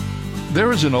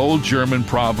There is an old German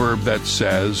proverb that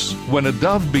says, when a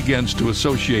dove begins to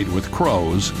associate with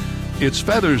crows, its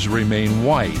feathers remain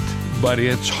white, but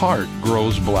its heart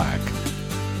grows black.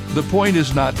 The point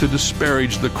is not to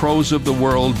disparage the crows of the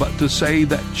world, but to say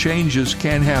that changes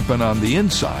can happen on the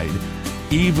inside,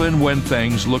 even when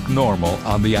things look normal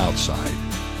on the outside.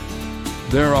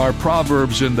 There are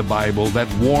proverbs in the Bible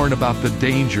that warn about the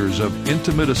dangers of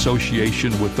intimate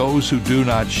association with those who do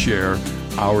not share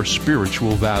our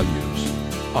spiritual values.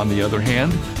 On the other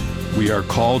hand, we are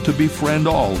called to befriend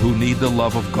all who need the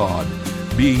love of God,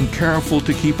 being careful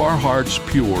to keep our hearts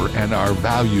pure and our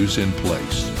values in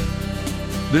place.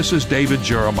 This is David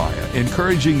Jeremiah,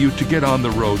 encouraging you to get on the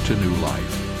road to new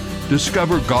life.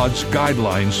 Discover God's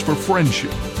guidelines for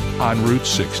friendship on Route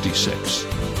 66.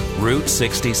 Route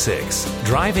 66,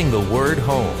 driving the word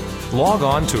home. Log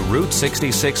on to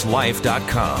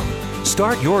Route66Life.com.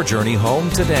 Start your journey home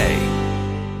today.